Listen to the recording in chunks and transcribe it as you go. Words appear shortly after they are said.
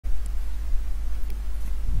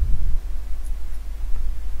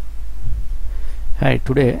Hi,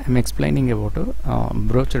 today I'm explaining about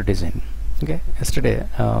brochure design. Okay, yesterday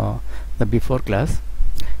the before class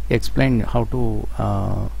I explained how to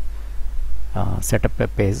set up a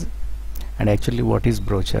page and actually what is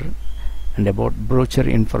brochure, and about brochure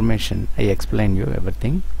information I explained you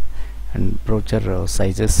everything, and brochure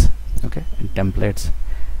sizes, okay, and templates,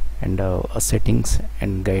 and settings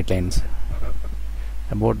and guidelines.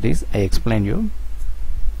 About this I explained you.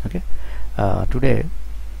 Okay, today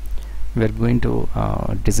we are going to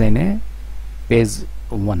design a page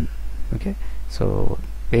 1. Okay, so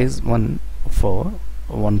page 1 for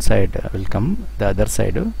one side will come, the other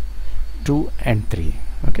side 2 and 3.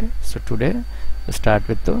 Okay, so today we start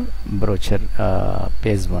with the brochure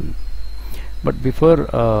page 1. But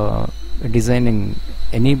before designing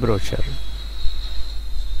any brochure,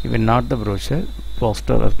 even not the brochure,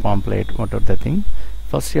 poster or pamphlet, whatever the thing,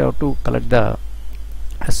 first you have to collect the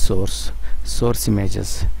source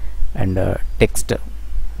images and text,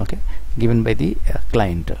 okay, given by the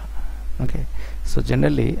client. Okay, so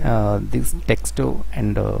generally this text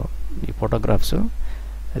and the photographs will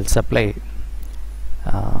supply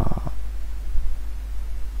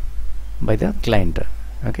by the client.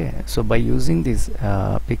 Okay, so by using these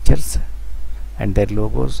pictures and their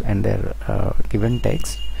logos and their given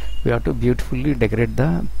text, we have to beautifully decorate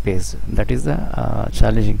the page. That is the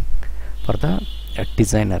challenging for the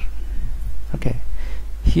designer. Okay,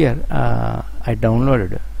 here I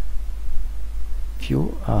downloaded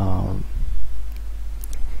few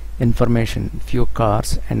information, few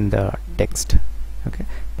cars and the text. Okay,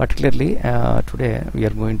 particularly today we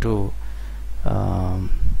are going to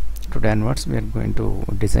today onwards we are going to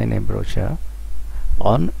design a brochure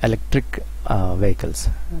on electric vehicles,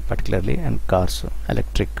 particularly, and cars,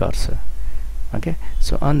 electric cars. Okay,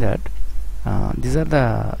 so on that these are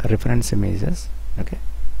the reference images. Okay,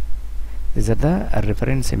 these are the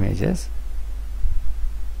reference images.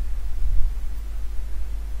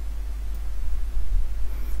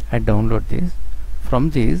 I download these.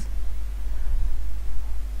 From these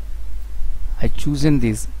I chosen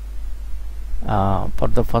these for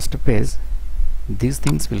the first page. These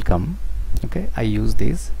things will come. Okay, I use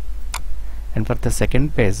these, and for the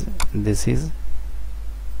second page this is,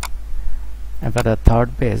 and for the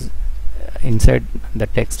third page inside the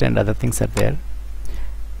text and other things are there,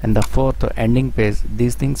 and the fourth ending page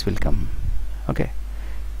these things will come. Okay,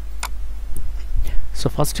 so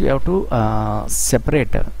first you have to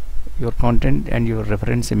separate your content and your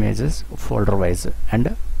reference images folder wise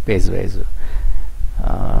and page wise.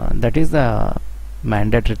 That is the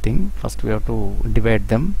mandatory thing. First we have to divide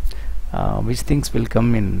them, which things will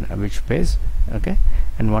come in which page. Okay,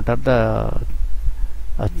 and what are the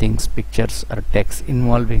things, pictures or text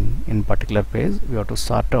involving in particular page, we have to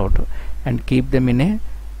sort out and keep them in a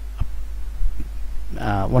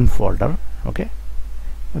one folder. Okay,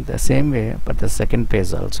 the same way for the second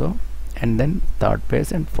page also, and then third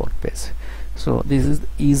page and fourth page. So this is the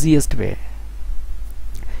easiest way,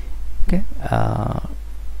 okay,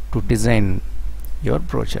 to design your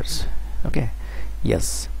brochures. Okay,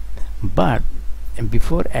 yes, but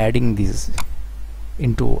before adding these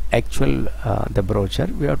into actual the brochure,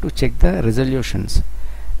 we have to check the resolutions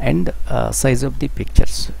and size of the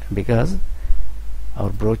pictures, because our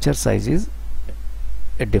brochure size is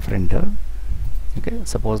different. Okay,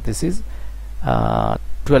 suppose this is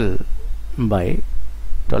 12 by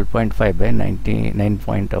 12.5 by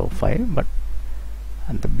 99.05, but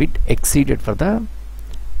the bit exceeded for the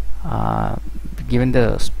given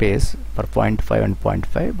the space for 0.5 and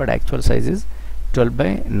 0.5, but actual size is 12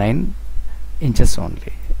 by 9 inches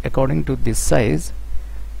only. According to this size,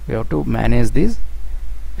 we have to manage these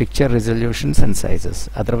picture resolutions and sizes.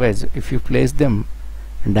 Otherwise, if you place them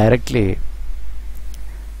directly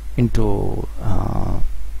into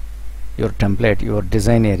your template, your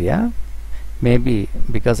design area, maybe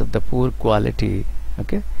because of the poor quality,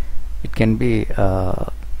 okay, it can be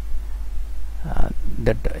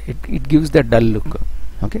that it gives the dull look.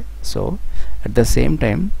 Okay, so at the same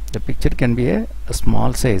time the picture can be a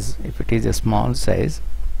small size if it is a small size.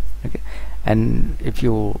 Okay, and if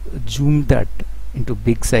you zoom that into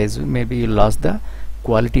big size, maybe you lost the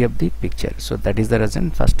quality of the picture. So that is the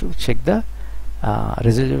reason first to check the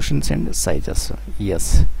resolutions and sizes.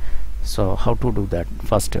 Yes, so how to do that?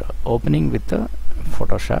 First, opening with the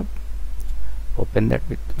Photoshop, open that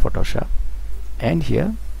with Photoshop, and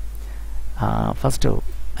here first I'll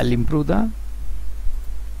improve the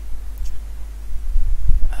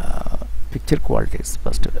picture qualities.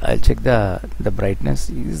 First I'll check the brightness.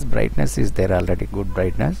 Brightness is there already, good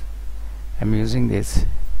brightness. I'm using this.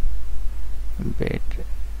 Wait,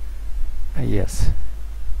 yes,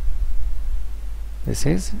 this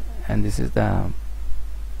is, and this is the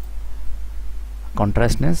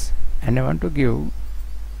contrastness, and I want to give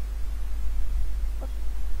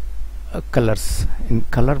colors. In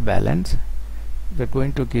color balance, we are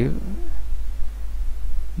going to give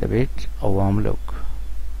the weight a warm look.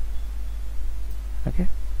 Okay,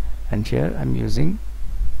 and here I'm using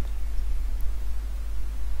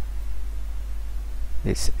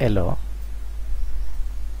this yellow,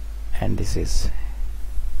 and this is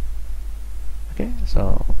okay.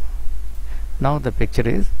 So now the picture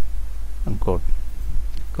is good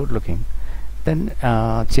looking. Then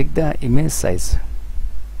check the image size.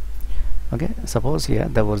 Okay, suppose here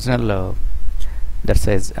the original that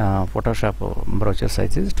says Photoshop brochure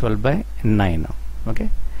size is 12 by 9. Okay,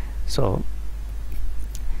 so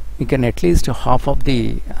you can at least half of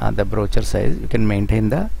the brochure size you can maintain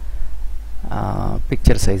the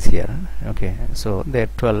picture size here. Okay, so there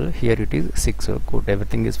 12, here it is 6. So good,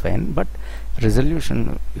 everything is fine, but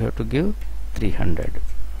resolution you have to give 300.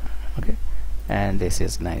 Okay, and this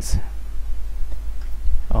is nice.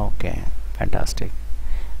 Okay, fantastic.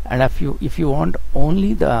 And if you want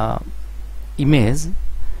only the image,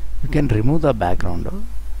 you can remove the background.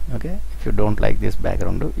 Okay, if you don't like this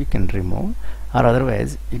background, you can remove, or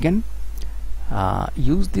otherwise you can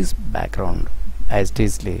use this background as it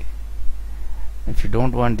is. If you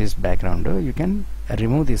don't want this background, you can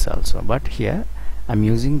remove this also, but here I'm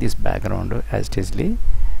using this background as it is,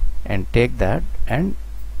 and take that and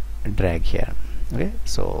drag here. Okay,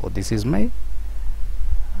 so this is my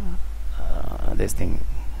this thing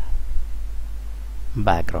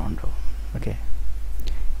background. Okay,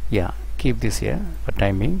 yeah, keep this here for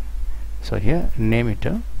timing. So here name it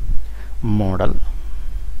model.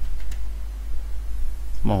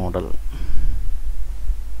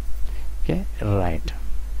 Okay, right.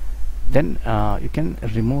 Then you can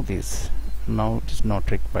remove this. Now it is not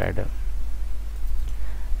required.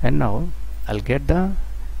 And now I'll get the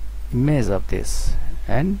image of this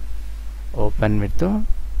and open with the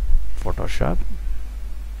Photoshop.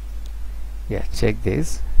 Yeah, check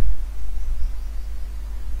this.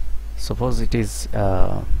 Suppose it is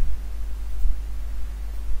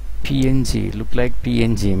PNG, look like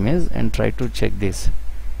PNG image, and try to check this.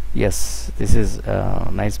 Yes, this is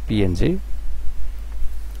nice PNG.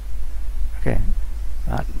 Okay,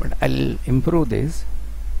 but I'll improve this.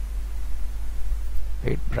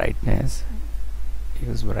 Wait, brightness,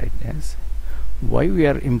 use brightness. Why we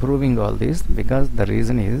are improving all this? Because the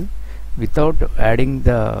reason is, without adding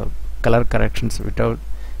the color corrections, without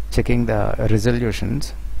checking the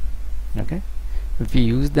resolutions, okay, if we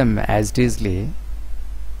use them as it is,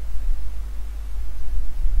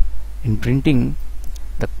 in printing,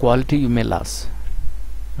 the quality you may lose.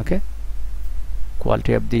 Okay,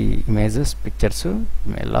 quality of the images, pictures, you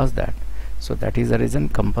may lose that. So that is the reason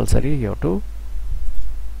compulsory you have to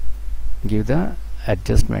give the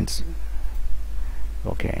adjustments.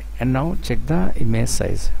 Okay, and now check the image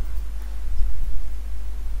size.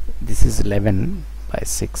 This is 11 by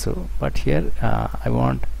 6, so, but here I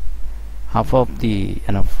want half of the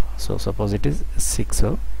enough, so suppose it is 6,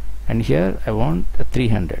 so, and here I want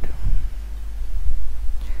 300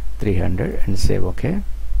 and save. Okay,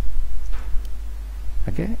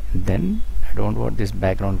 okay, then I don't want this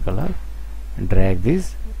background color, drag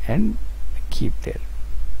this and keep there.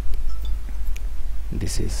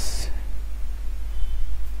 This is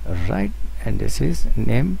right, and this is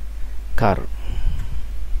name car.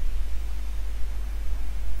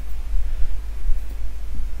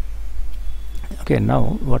 Okay, now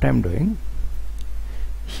what I'm doing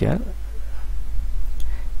here,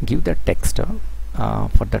 give the text.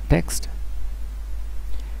 For the text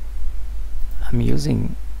I'm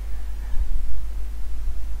using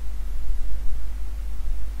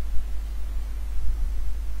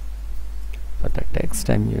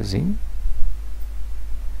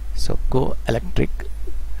so go electric,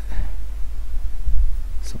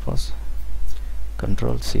 suppose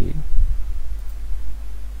Control C,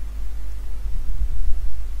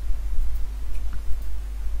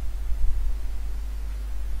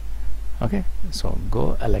 okay, so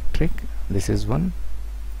go electric, this is one,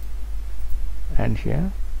 and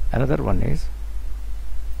here another one is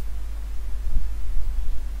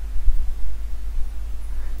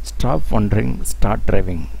stop wandering, start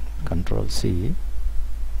driving, Control C,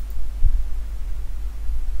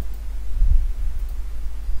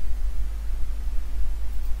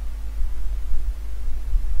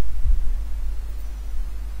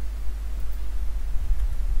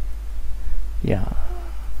 yeah,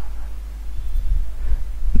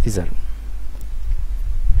 these are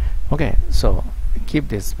okay. So keep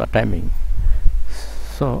this for timing.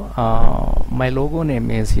 So my logo name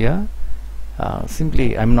is here,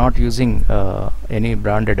 simply I'm not using any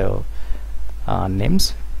branded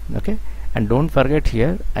names. Okay, and don't forget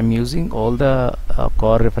here I'm using all the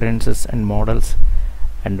core references and models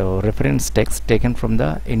and reference text taken from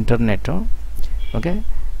the internet. Okay,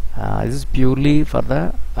 this is purely for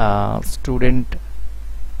the student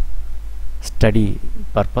study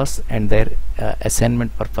purpose and their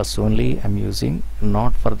assignment purpose only I'm using,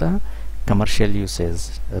 not for the commercial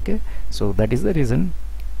usage. Okay, so that is the reason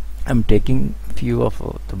I'm taking few of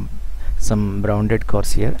some branded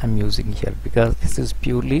course here I'm using here, because this is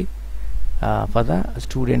purely for the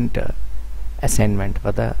student assignment,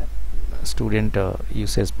 for the student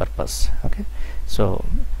usage purpose. Okay, so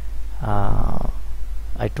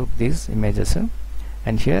I took these images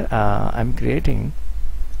and here I'm creating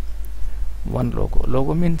one logo.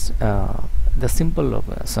 Logo means the simple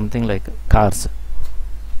logo, something like cards.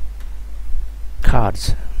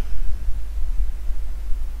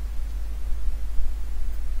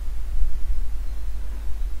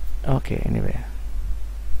 Okay, anyway,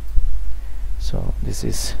 so this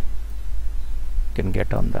is, can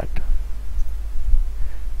get on that.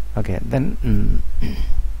 Okay, then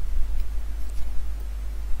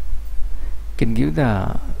can give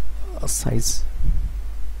the size.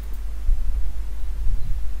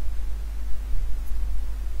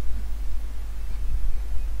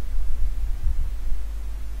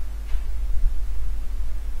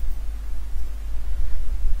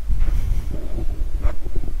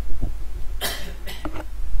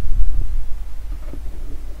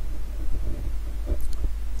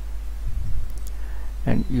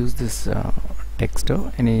 And use this text,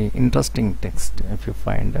 any interesting text if you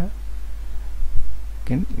find,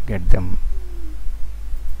 can get them.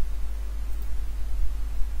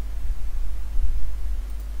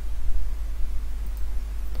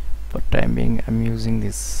 For time being I'm using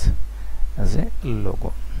this as a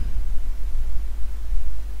logo.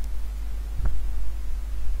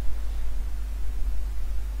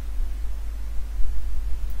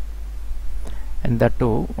 And that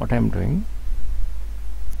too, what I'm doing,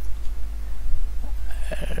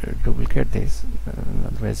 duplicate this,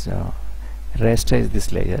 otherwise rasterize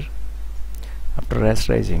this layer. After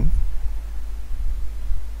rasterizing,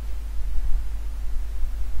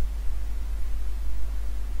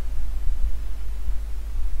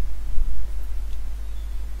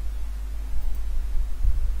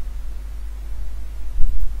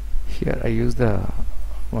 here I use the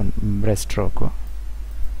one brush stroke,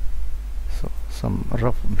 so some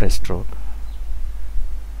rough brush stroke.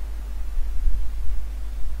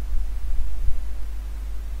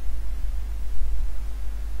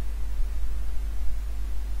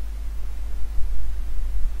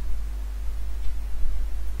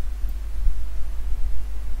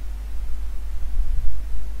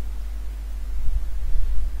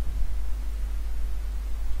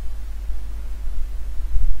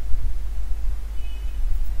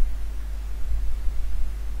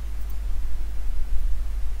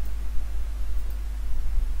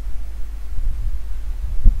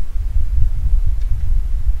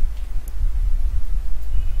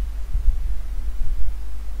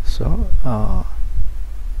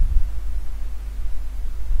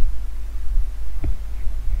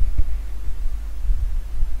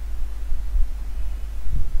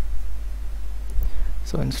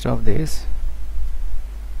 So instead of this,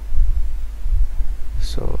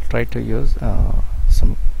 so try to use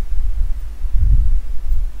some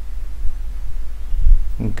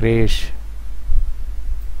grayish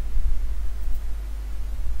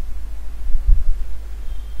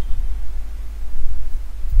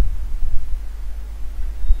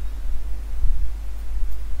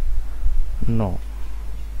no,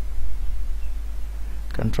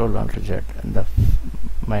 Control Alt Z, and the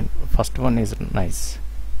my first one is nice.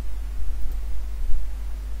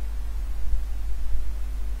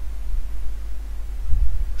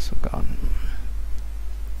 So gone.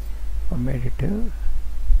 I made it here.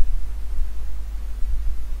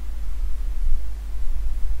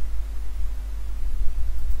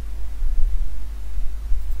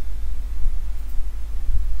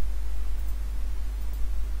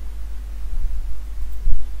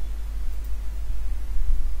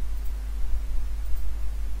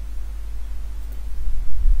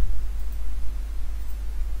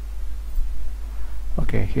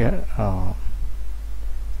 Okay, here I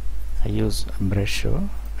use Brochure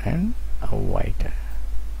and a white.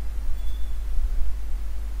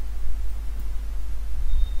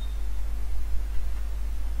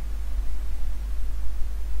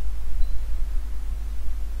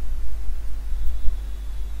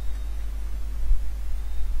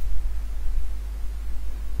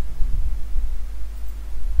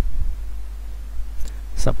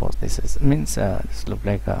 Suppose this is means this look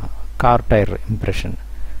like a car tire impression,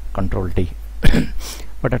 control T.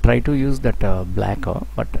 But I try to use that black,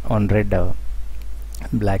 but on red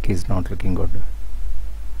black is not looking good.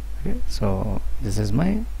 Okay, so this is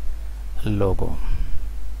my logo.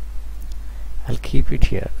 I'll keep it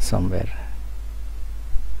here somewhere.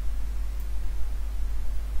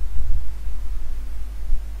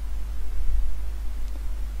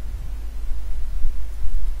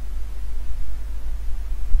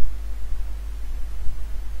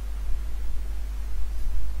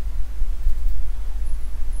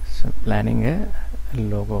 So planning a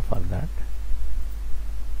logo for that.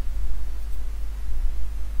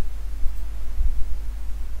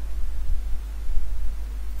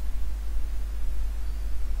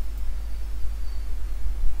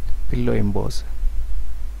 Pillow emboss.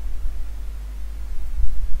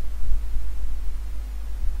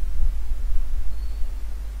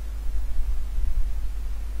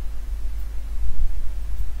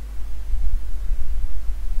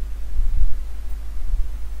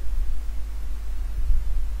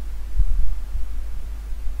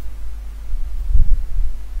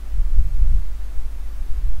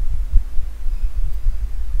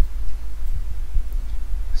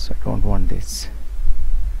 So I don't want this.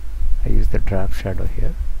 I use the drop shadow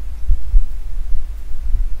here.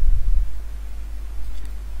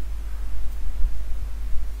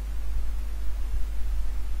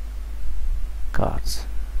 Cards.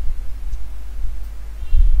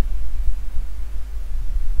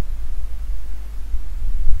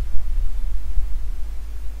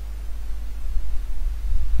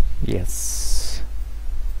 Yes.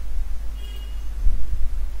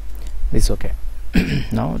 This is okay.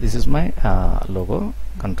 Now this is my logo.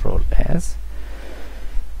 Control S.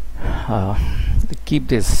 Keep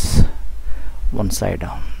this one side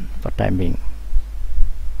for time being.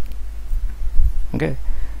 Okay,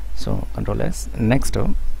 so Control S. Next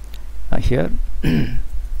here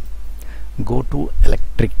go to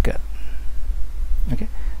electric. Okay,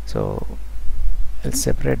 so I'll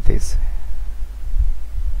separate this.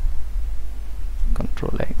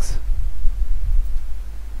 Control X.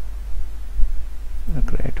 I'll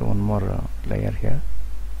create one more layer here.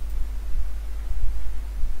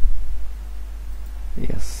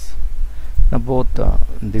 Yes, now both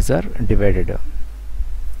these are divided.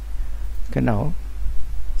 Okay, now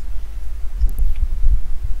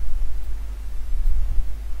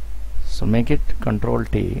so make it Control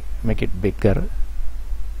T, make it bigger.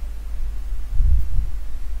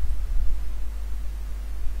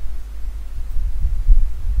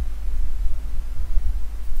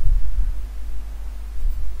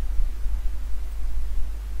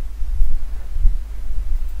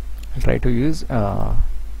 I'll try to use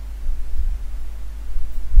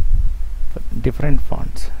different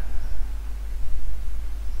fonts.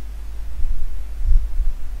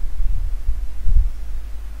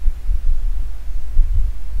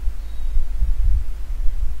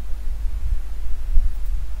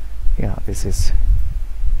 Yeah, this is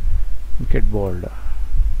make it bold.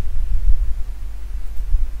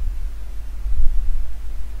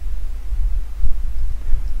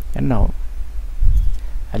 And now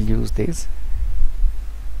I'll use this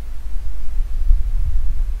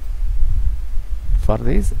for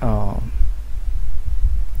this. I'll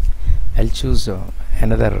choose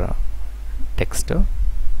another text,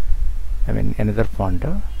 I mean another font.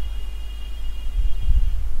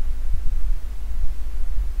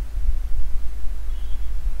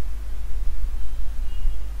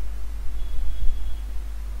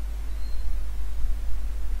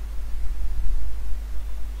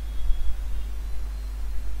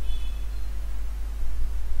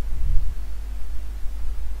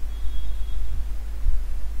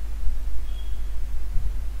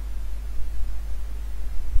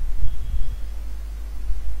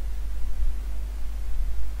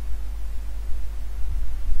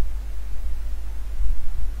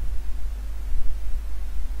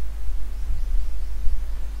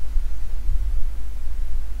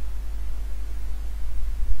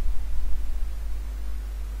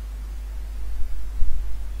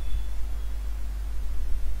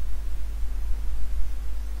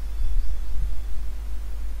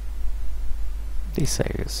 This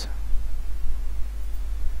I use.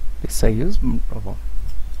 This I use.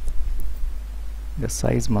 The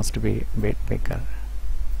size must be a bit bigger.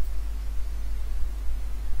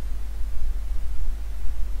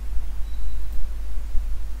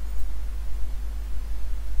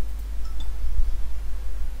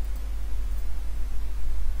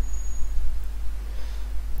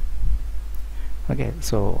 Okay,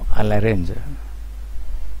 so I'll arrange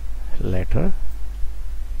letter.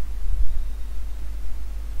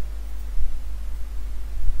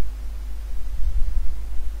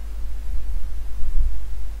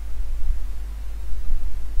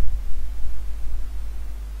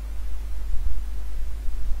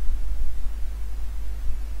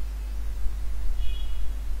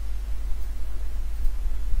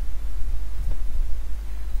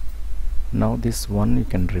 Now this one you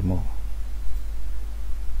can remove.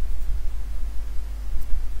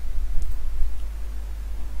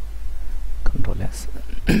 Control S.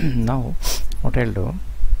 Now what I'll do,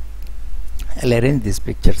 I'll arrange these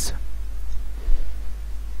pictures.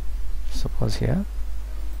 Suppose here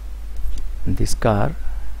this car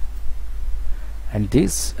and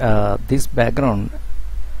this this background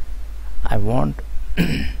I want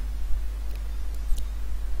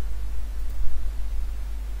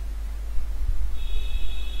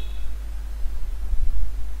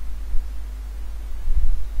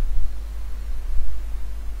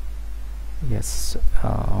yes,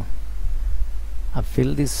 I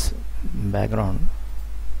fill this background.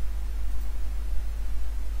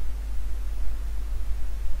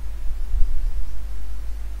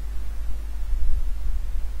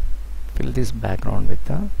 Fill this background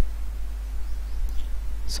with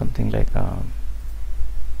something like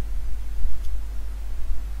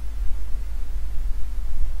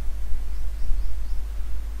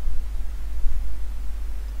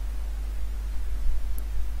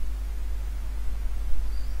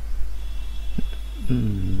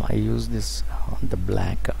I use this the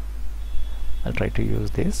black. I'll try to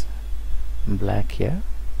use this black here.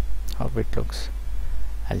 How it looks,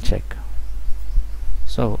 I'll check.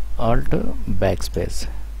 So Alt backspace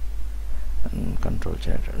and Control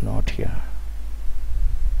Z, not here.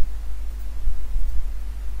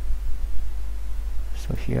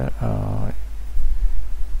 So here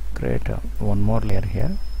create one more layer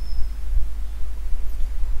here,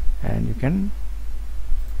 and you can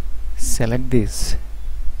select this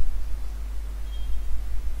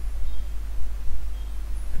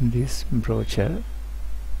brochure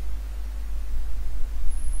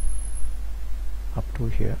up to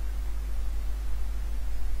here.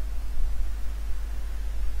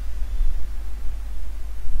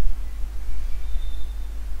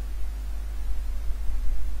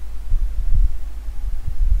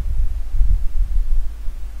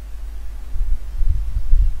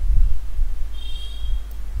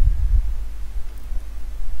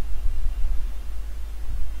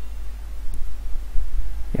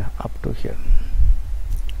 Yeah, up to here.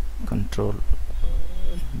 Control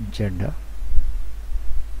Z.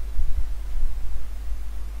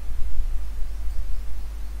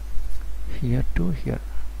 Here to here.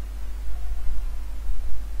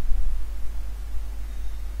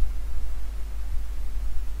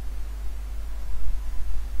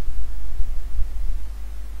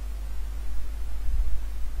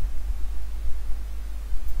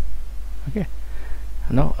 Okay,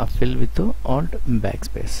 now I fill with the Alt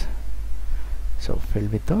backspace. So fill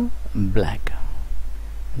with the black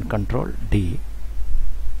and Control D.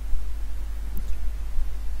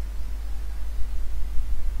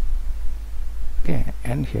 Okay,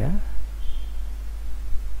 and here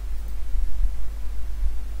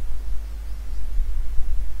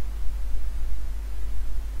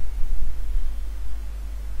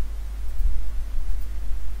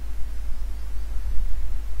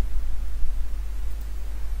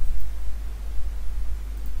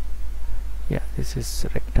yeah, this is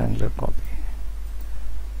rectangular copy.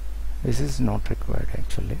 This is not required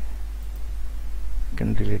actually. You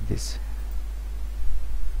can delete this.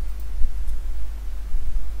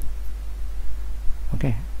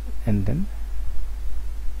 Okay, and then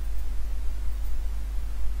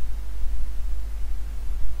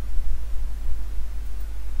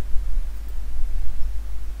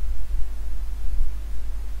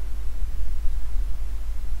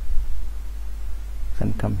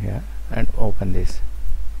come here and open this.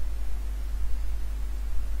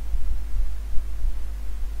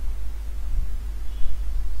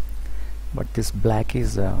 But this black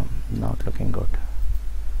is not looking good.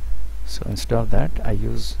 So instead of that I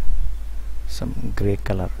use some gray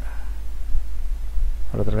color,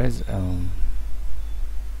 or otherwise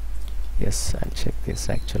yes, I'll check this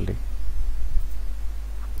actually.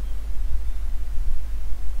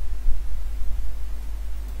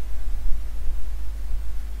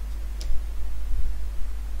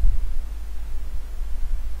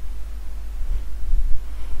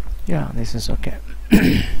 Yeah, this is okay.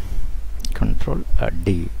 Control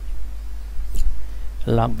D.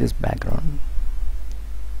 Lock this background.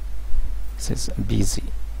 This is busy.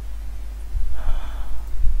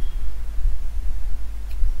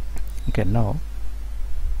 Okay, now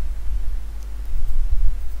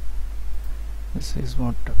this is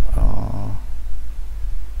what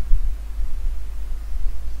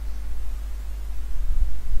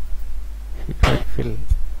here I fill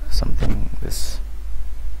something this.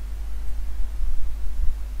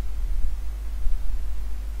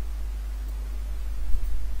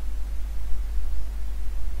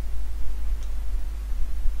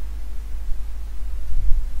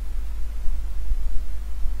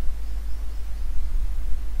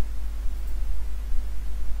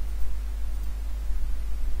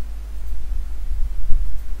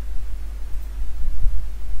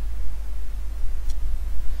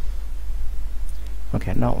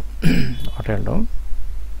 Okay, now what I'll do,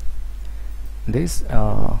 this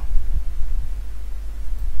I'll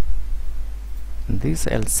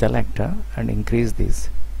select and increase this.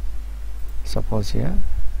 Suppose here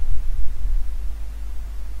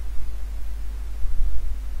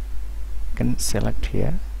you can select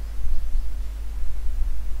here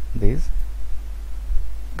this,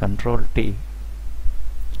 Control T,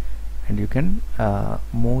 and you can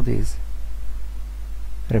move this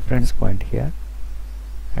reference point here,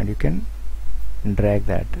 and you can drag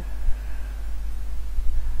that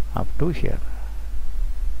up to here.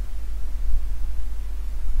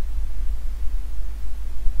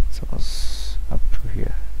 Suppose up to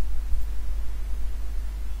here.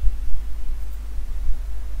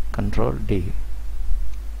 Control D.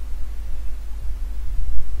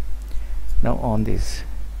 Now on this,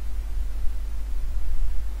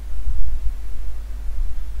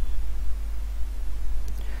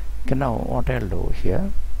 okay, now what I'll do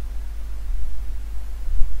here,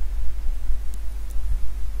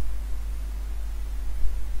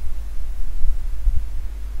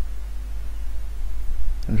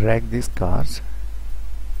 drag these cars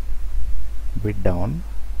bit down,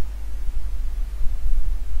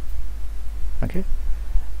 okay,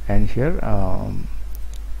 and here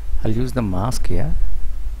I'll use the mask here,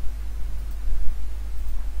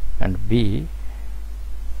 and B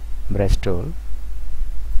brush tool,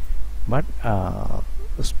 but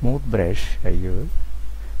smooth brush I use,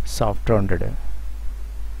 soft rounded,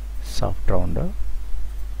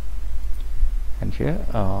 and here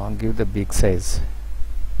give the big size.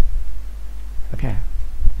 Okay,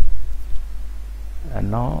 and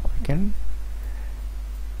now I can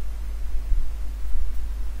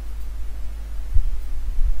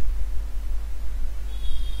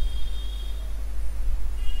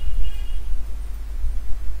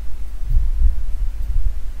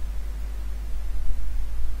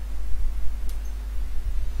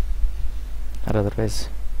or otherwise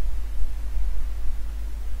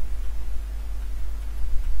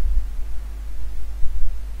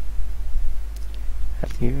I'll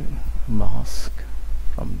give mask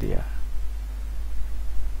from there,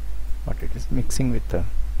 but it is mixing with the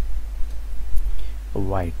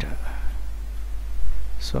white,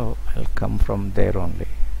 so I'll come from there only.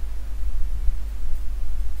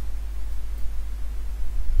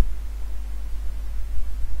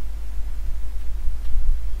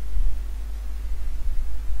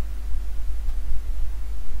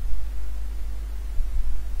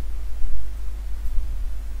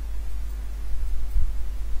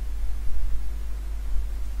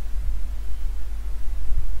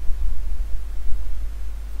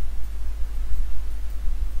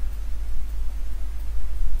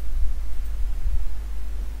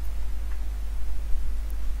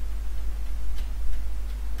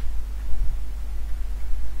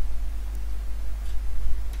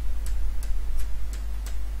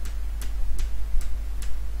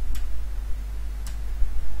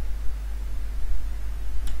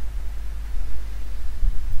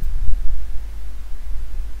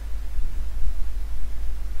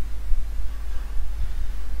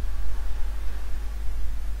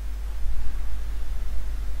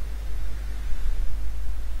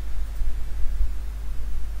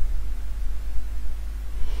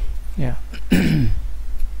 Yeah. You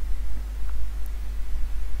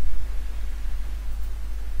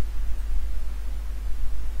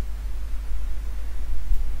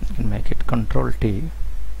can make it Control T.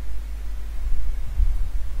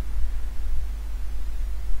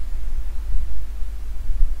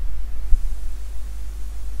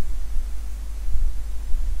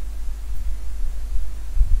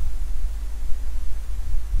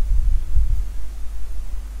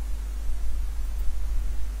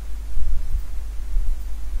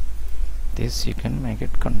 This you can make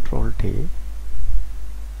it Control T.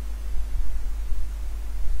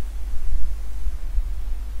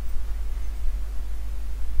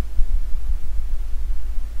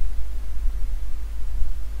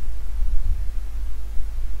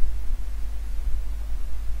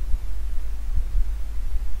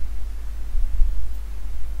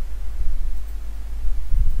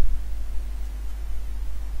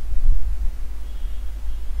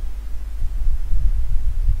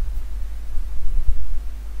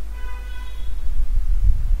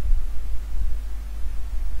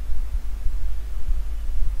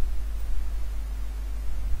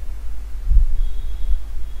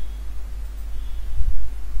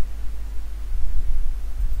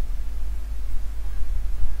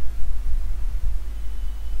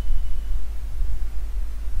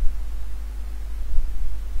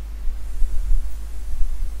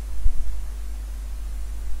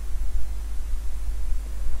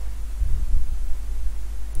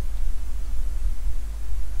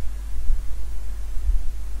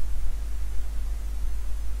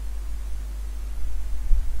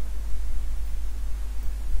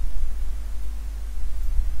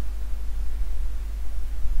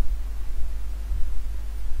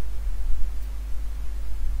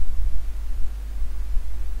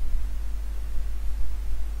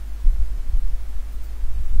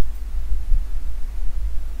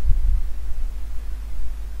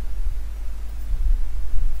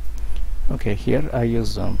 Okay, here I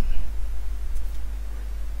use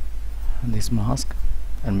this mask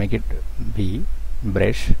and make it B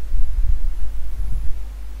brush,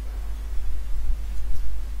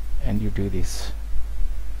 and you do this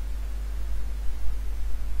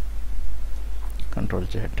Control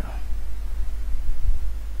Z.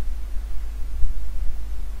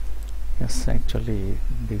 Yes, actually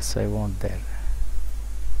this I want there.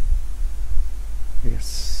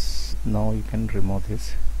 Yes, now you can remove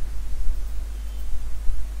this.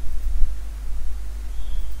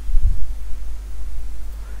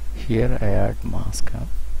 Here I add mask.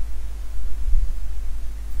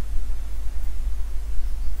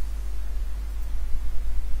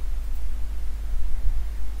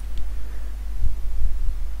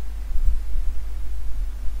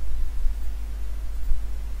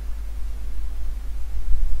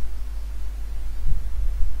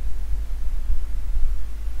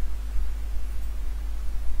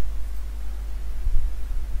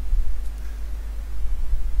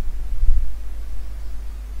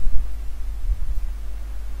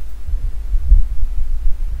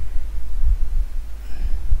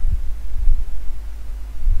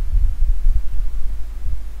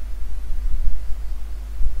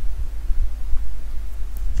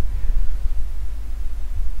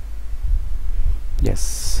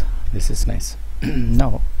 Yes, this is nice.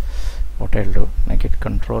 Now what I'll do, make it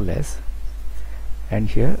Control S, and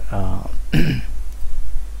here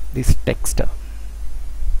this text,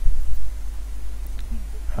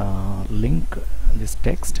 link this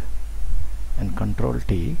text, and Control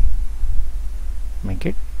T, make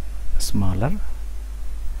it smaller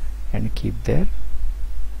and keep there.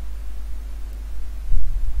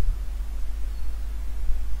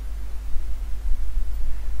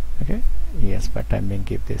 Okay, yes, but I'm going to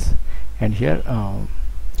keep this. And here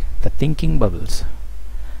the thinking bubbles,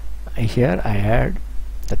 here I add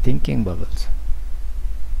the thinking bubbles.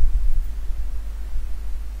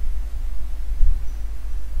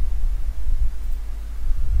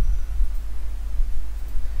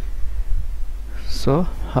 So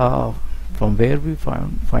from where we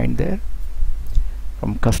find there,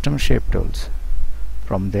 from custom shape tools,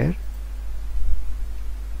 from there,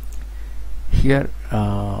 here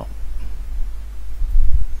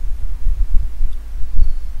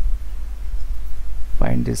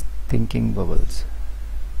find these thinking bubbles.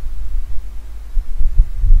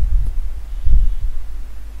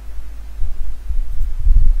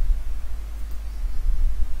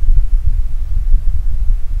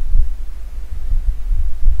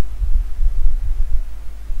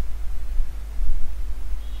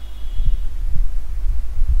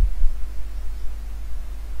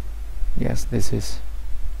 Yes, this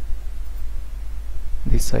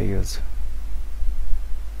I use,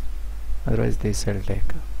 otherwise this I'll take.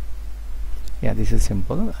 Yeah, this is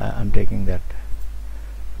simple. I'm taking that.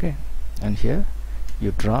 Okay, and here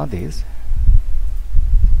you draw this,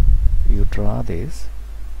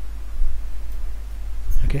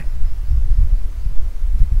 okay.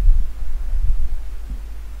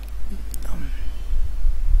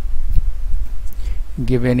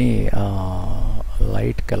 Give any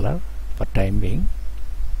light color for time being.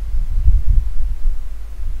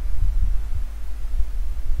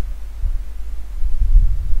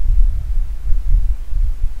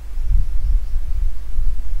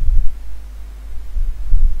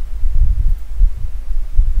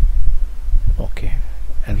 Okay,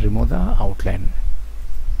 and remove the outline.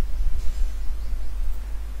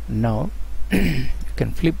 Now you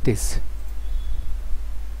can flip this,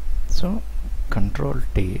 so Control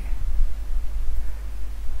T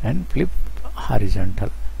and flip horizontal,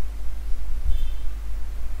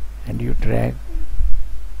 and you drag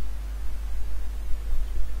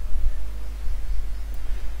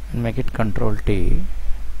and make it Control T,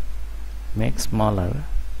 make smaller,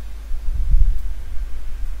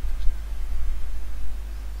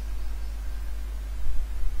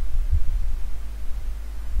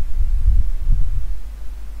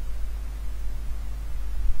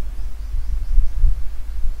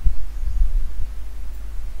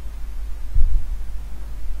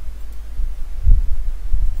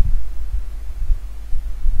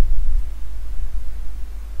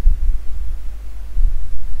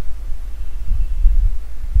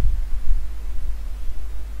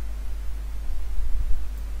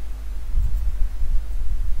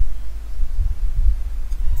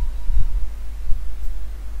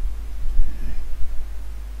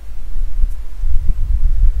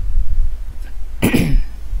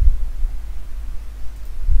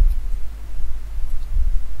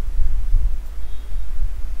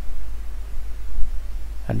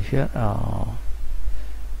 and here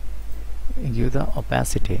give the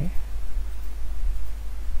opacity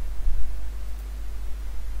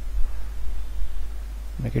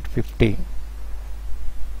T.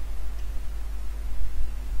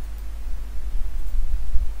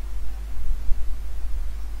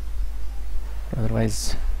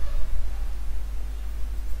 Otherwise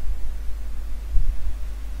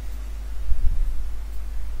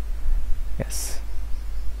yes.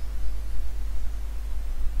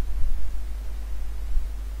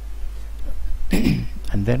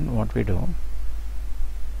 And then what we do,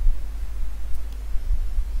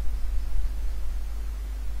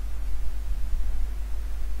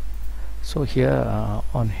 so here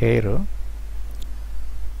on hair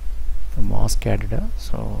the mask added,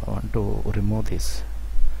 so I want to remove this.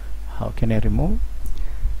 How can I remove?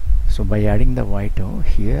 So by adding the white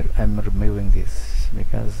here I am removing this,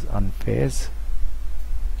 because on face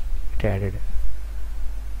it added,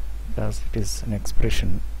 because it is an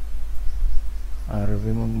expression.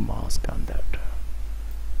 Removing mask on that.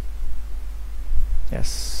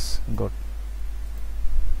 Yes, good.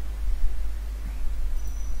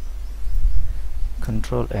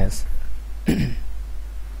 Control S. And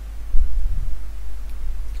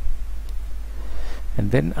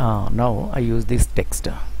then now I use this text.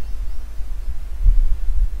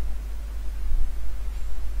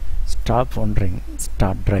 Stop wandering,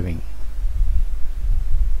 start driving.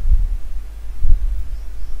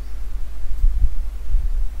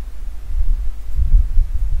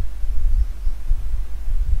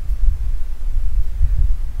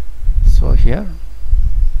 So here,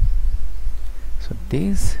 so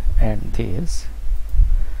this and this,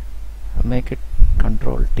 make it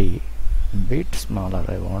Control T, bit smaller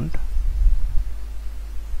I want,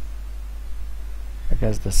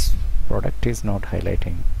 because this product is not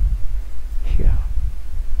highlighting here.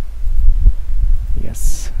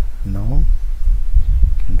 Yes, now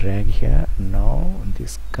can drag here. Now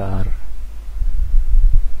this car,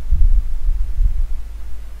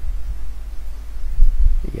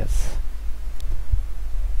 yes.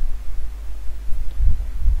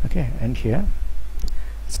 Okay, and here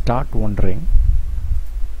start wandering,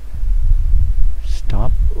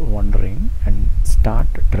 stop wandering, and start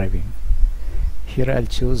driving. Here I'll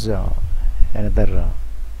choose another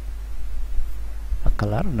a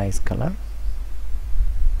color, nice color.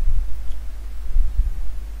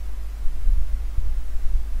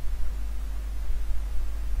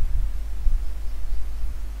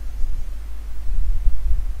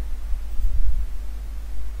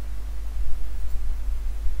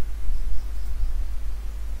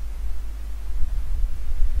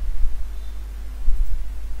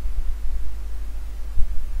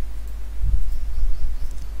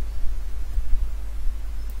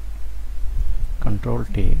 Control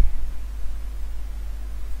T.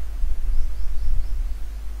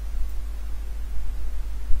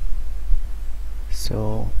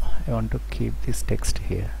 So I want to keep this text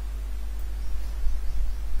here.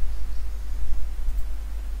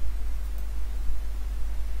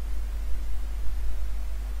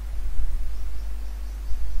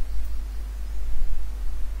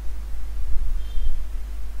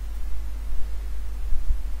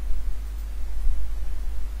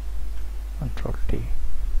 Control T.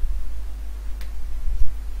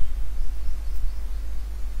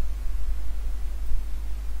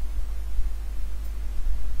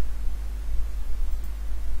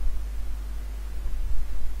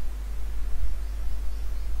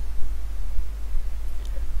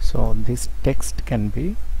 So this text can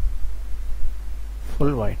be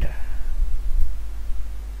full white.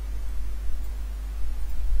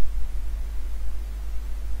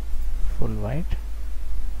 Full white.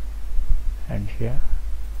 And here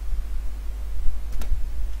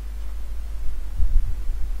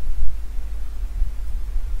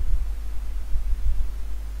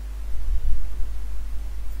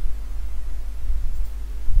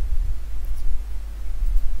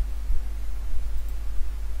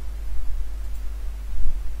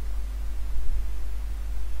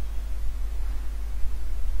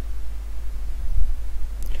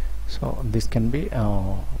so this can be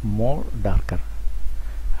more darker.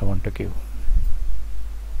 I want to give.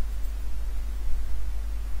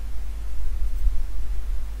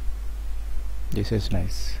 This is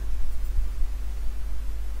nice.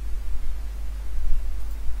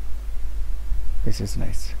 This is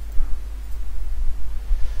nice.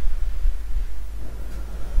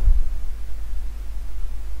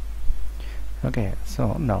 Okay,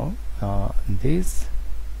 so now this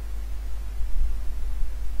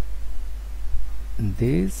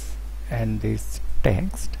and this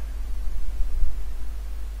text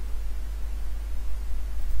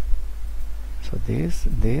so this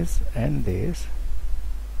and this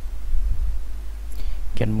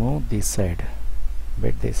can move this side,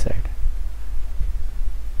 bit this side.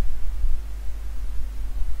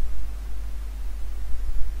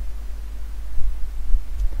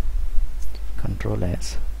 Control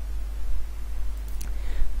S.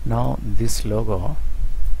 Now this logo,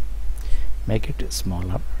 make it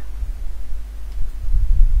smaller.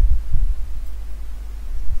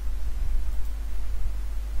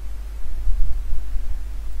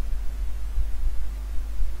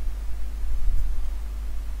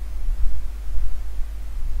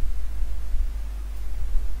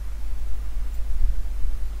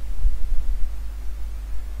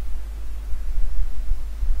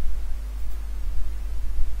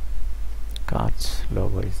 Cards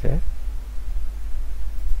logo is there.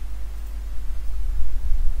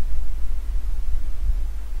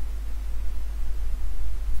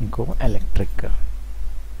 Go electric.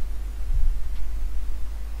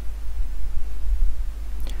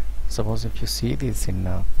 Suppose if you see this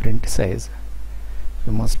in print size,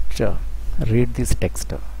 you must read this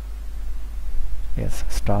text. Yes,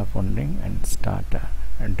 stop wandering and start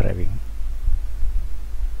driving.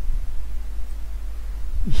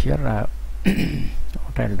 Here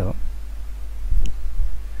what I'll do,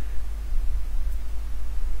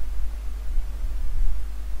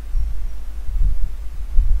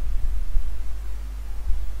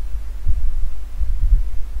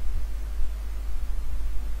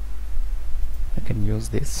 I can use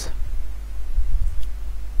this.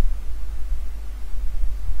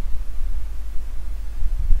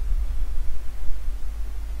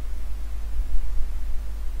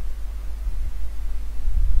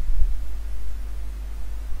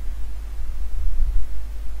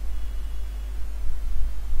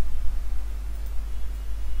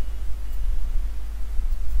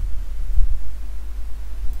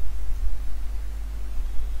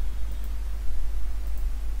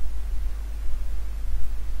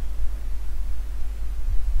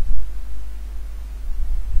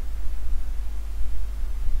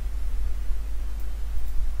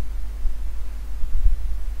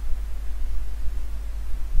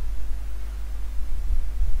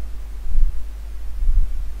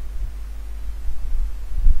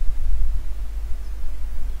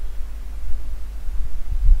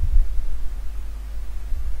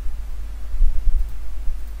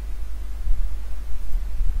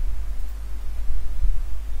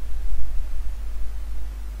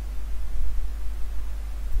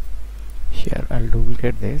 Here I'll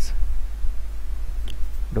duplicate this,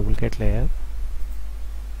 duplicate layer,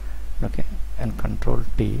 okay, and Control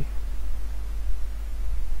T.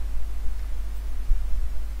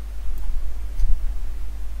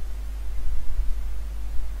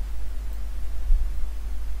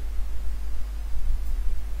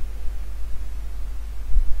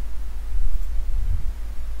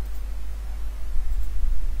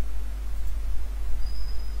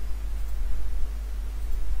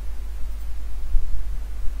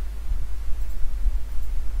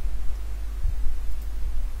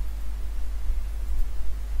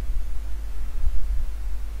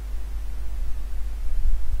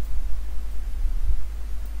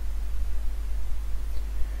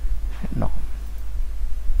 No,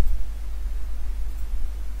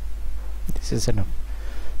 this is enough.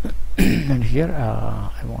 And here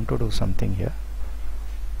I want to do something here.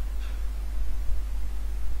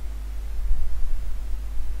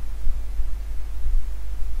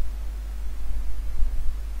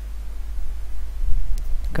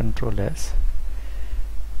 Control S.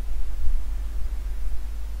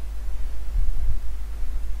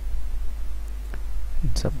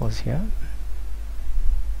 And suppose here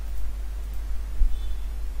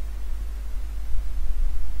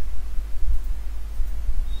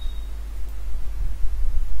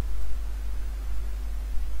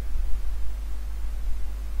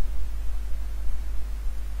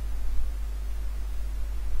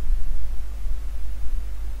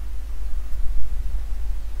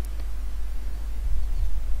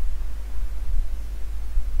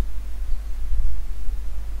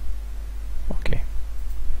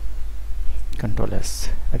Control S.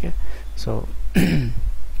 Okay, so here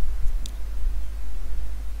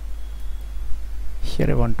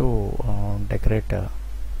I want to decorate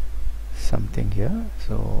something here.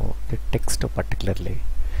 So the text particularly,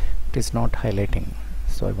 it is not highlighting,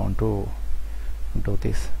 so I want to do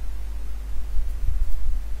this.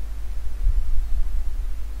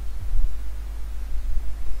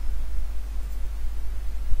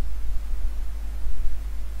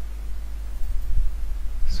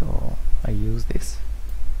 So I use this.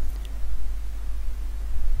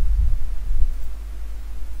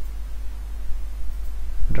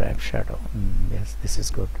 Drive shadow. Yes, this is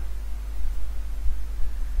good.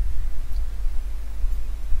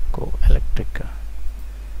 Go electric.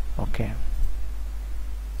 Okay.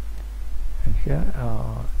 And here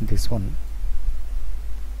this one,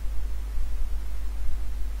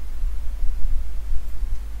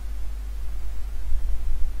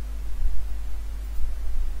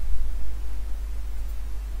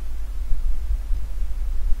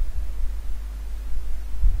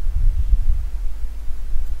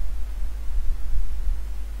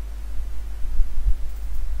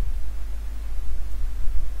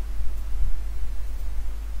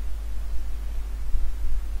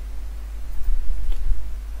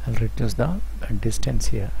 reduce the distance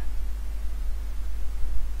here.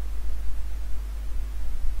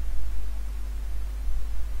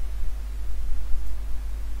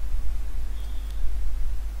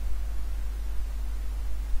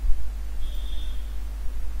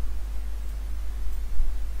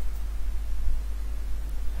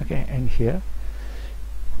 Okay, and here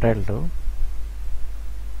what I'll do,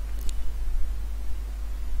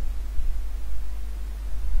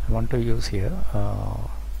 I want to use here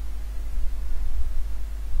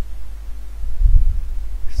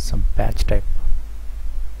some patch type.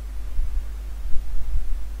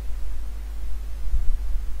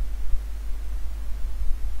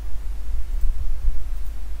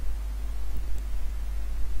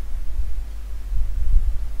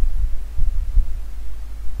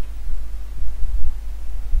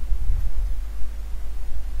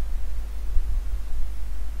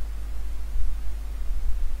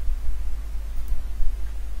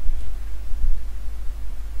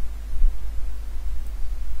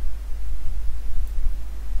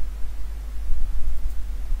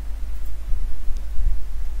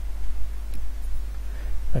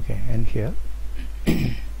 Okay, and here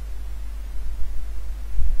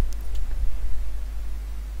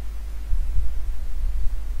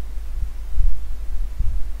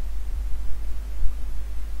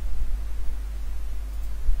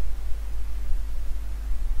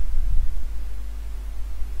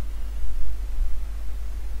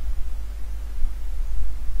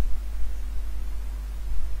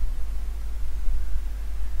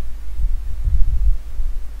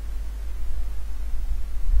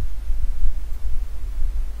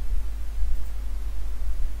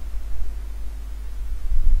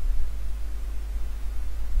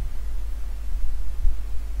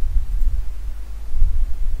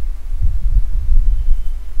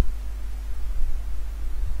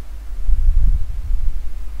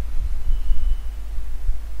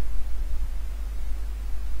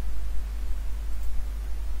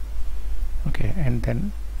okay, and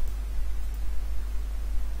then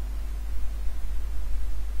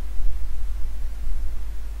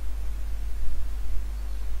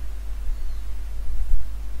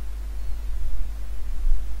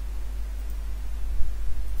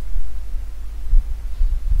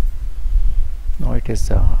now it is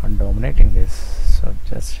dominating this, so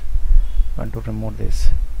just want to remove this.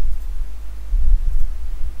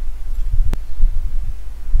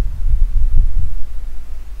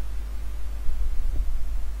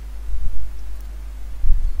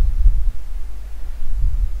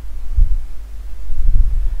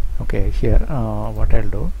 Okay, here what I'll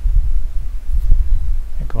do,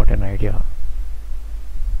 I got an idea.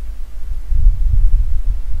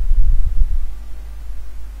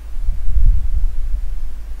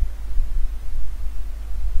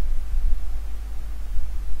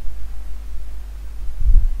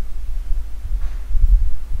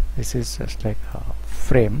 This is just like a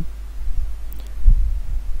frame.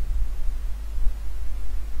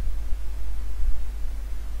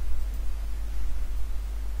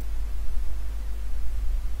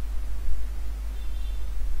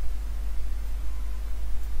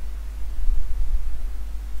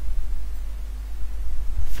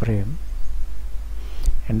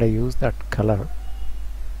 And I use that color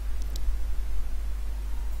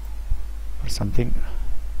or something.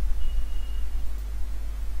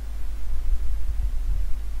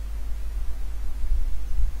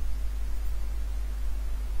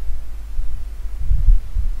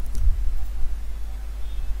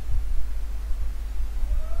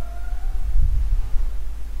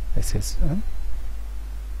 This is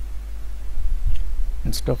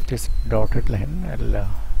instead of this dotted line, I'll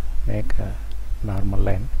make a normal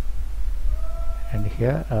line, and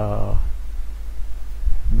here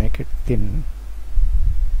make it thin.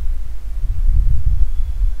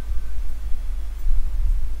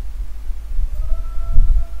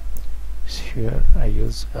 Here I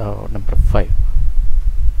use number 5.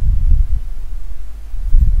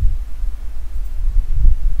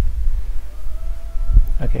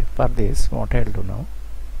 Okay, for this what I'll do now,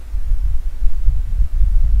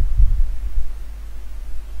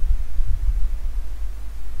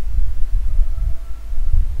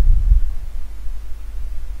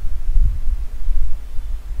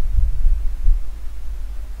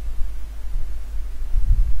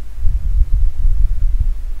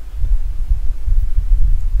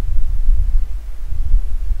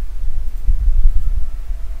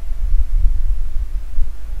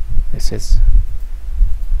 this is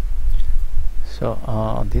so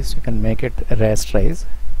this you can make it rasterize.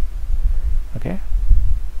 Okay,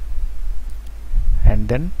 and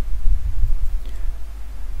then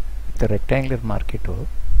with the rectangular marquee tool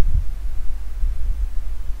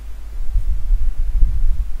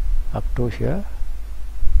up to here.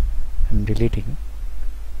 I'm deleting,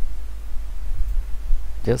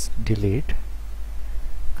 just delete,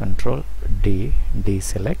 Control D,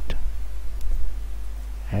 deselect,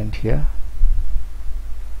 and here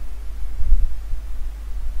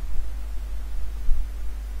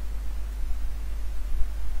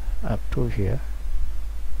up to here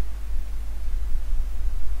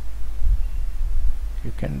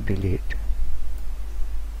you can delete,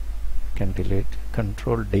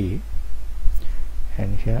 Control D,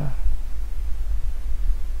 and here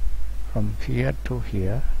from here to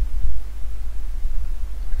here,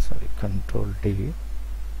 sorry, Control D,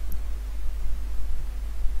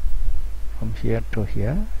 from here to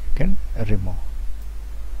here you can remove,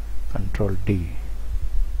 Control D.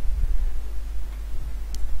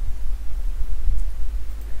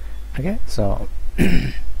 Okay, so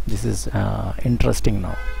this is interesting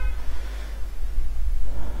now.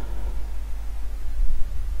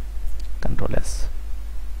 Control S.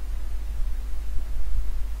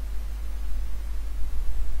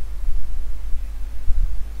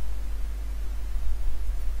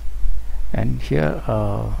 And here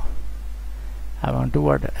I want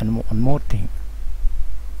to add one more thing.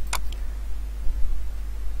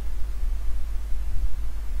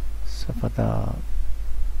 So for the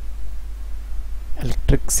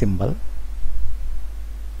electric symbol,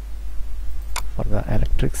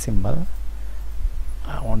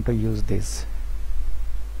 I want to use this.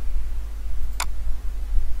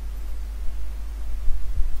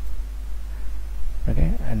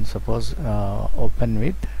 Okay, and suppose open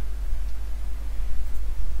with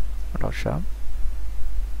Brochure,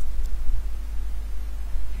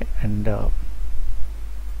 okay, and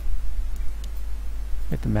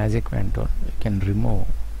with the magic wand tool you can remove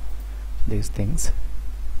these things.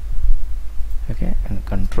 Okay, and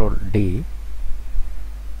Control D,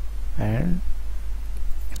 and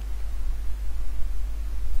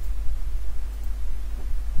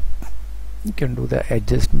you can do the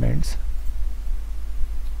adjustments.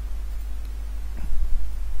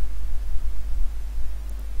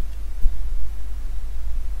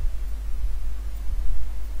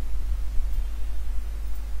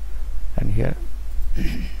 And here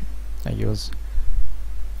I use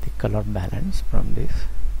the color balance from this,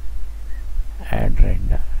 add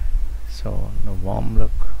render, so the warm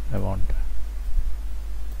look I want.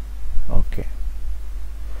 Okay,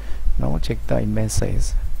 now check the image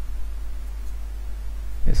size.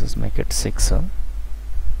 This is make it 6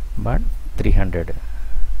 but 300.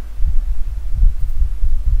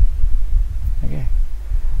 Okay,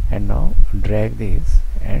 and now drag this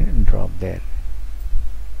and drop there.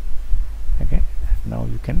 Okay, now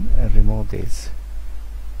you can remove this.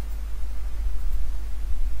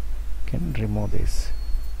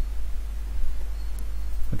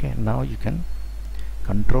 Okay, now you can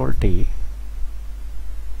Control T,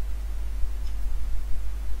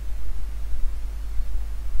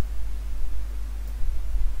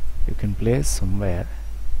 you can place somewhere,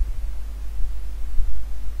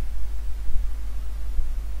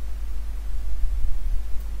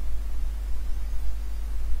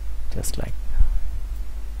 just like.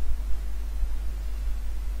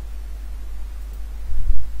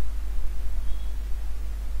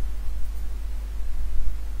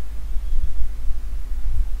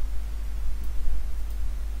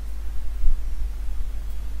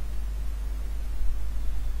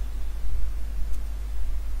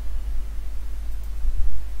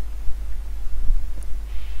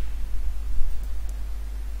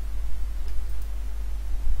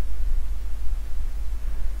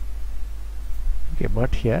 Okay,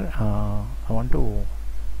 but here I want to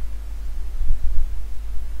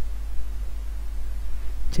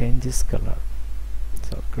change this color.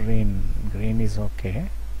 So green is okay,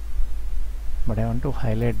 but I want to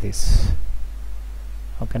highlight this.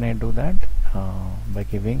 How can I do that? By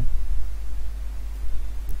giving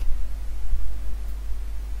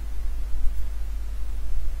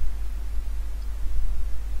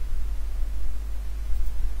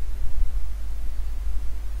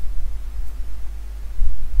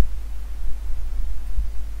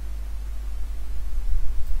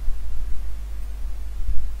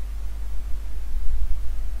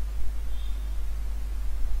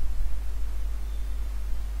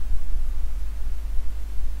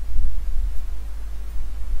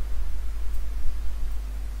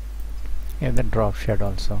the drop shade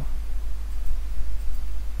also.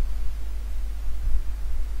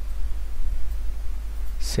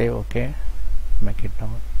 Say okay, make it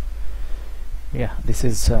down. Yeah, this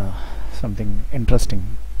is something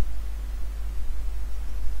interesting,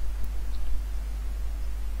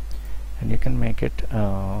 and you can make it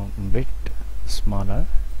a bit smaller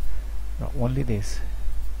only this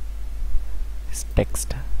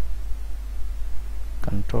text,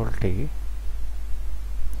 Control T,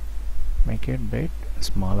 make it bit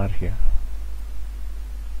smaller here.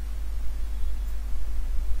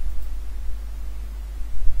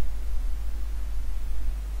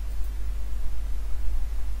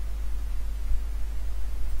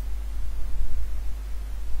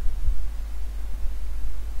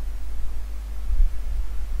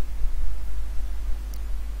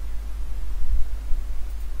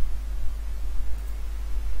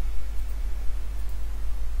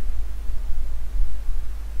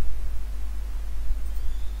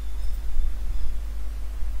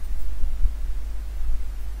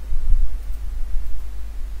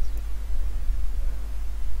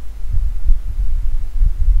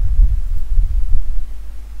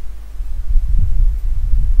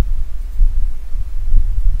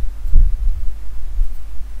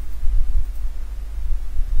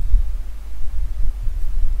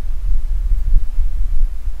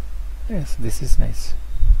 Yes, this is nice.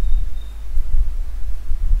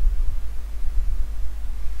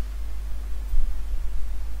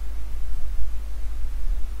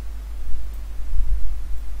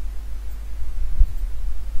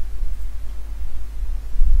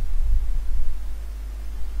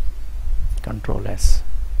 Control S.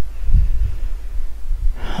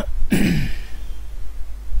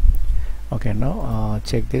 Okay, now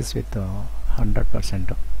check this with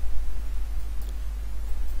 100%.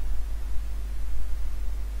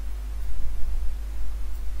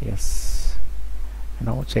 Yes,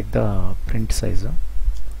 now check the print size.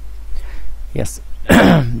 Yes,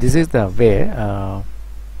 this is the way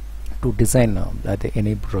to design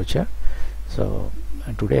any brochure. So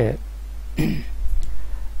today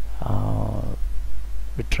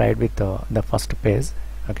we tried with the first page,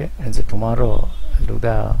 okay, and so tomorrow I'll do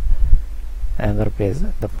the another page,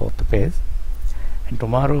 the fourth page, and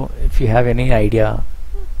tomorrow if you have any idea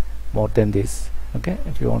more than this, okay,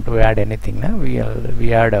 if you want to add anything now, we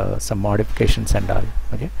add some modifications and all.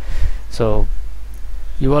 Okay, so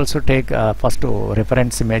you also take first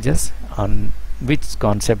reference images on which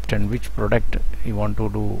concept and which product you want to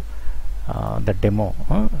do the demo.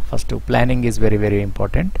 First planning is very, very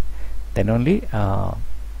important, then only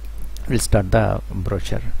we'll start the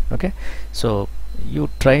brochure. Okay, so you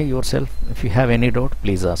try yourself. If you have any doubt,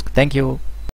 please ask. Thank you.